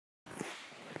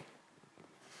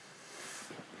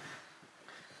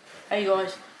Hey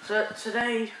guys, so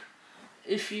today,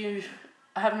 if you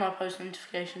have my post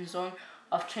notifications on,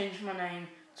 I've changed my name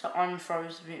to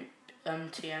Unfroze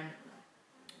TM.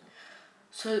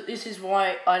 So this is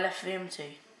why I left VMT.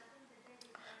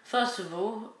 First of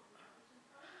all,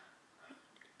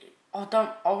 I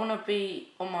want to be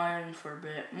on my own for a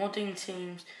bit. Modding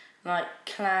teams, like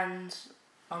clans,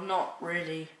 I'm not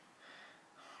really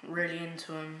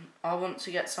into them. I want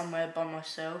to get somewhere by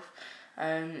myself,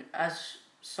 and as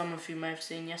some of you may have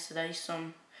seen yesterday,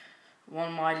 one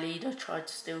of my leader tried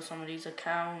to steal somebody's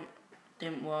account,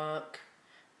 didn't work,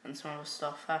 and some other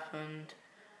stuff happened.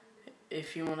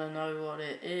 If you want to know what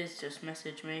it is, just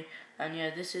message me. And yeah,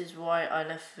 this is why I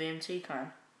left VMT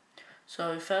clan.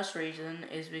 So first reason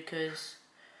is because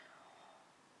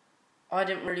I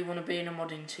didn't really want to be in a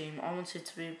modding team. I wanted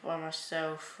to be by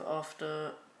myself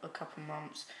after a couple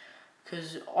months.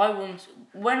 Because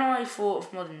when I thought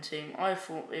of modding team, I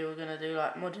thought we were going to do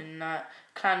like modding that,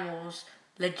 clan wars,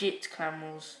 legit clan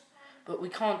wars. But we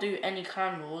can't do any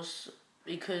clan wars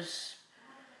because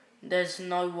there's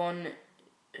no one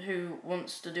who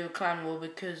wants to do a clan war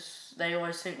because they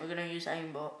always think we're going to use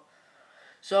aimbot.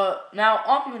 So now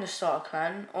I'm going to start a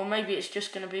clan, or maybe it's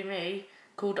just going to be me,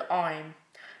 called I'm.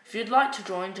 If you'd like to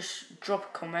join, just drop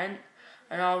a comment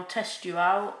and I'll test you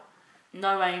out.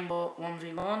 No aimbot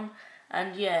 1v1,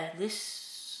 and yeah,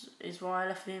 this is why I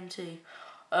left VMT.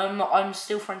 I'm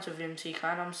still friends with VMT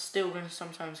clan. I'm still going to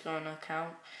sometimes go on an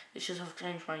account. It's just I've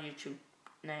changed my YouTube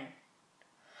name.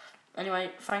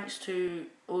 Anyway, thanks to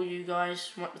all you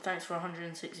guys. Thanks for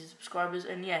 160 subscribers,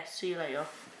 and yeah, see you later.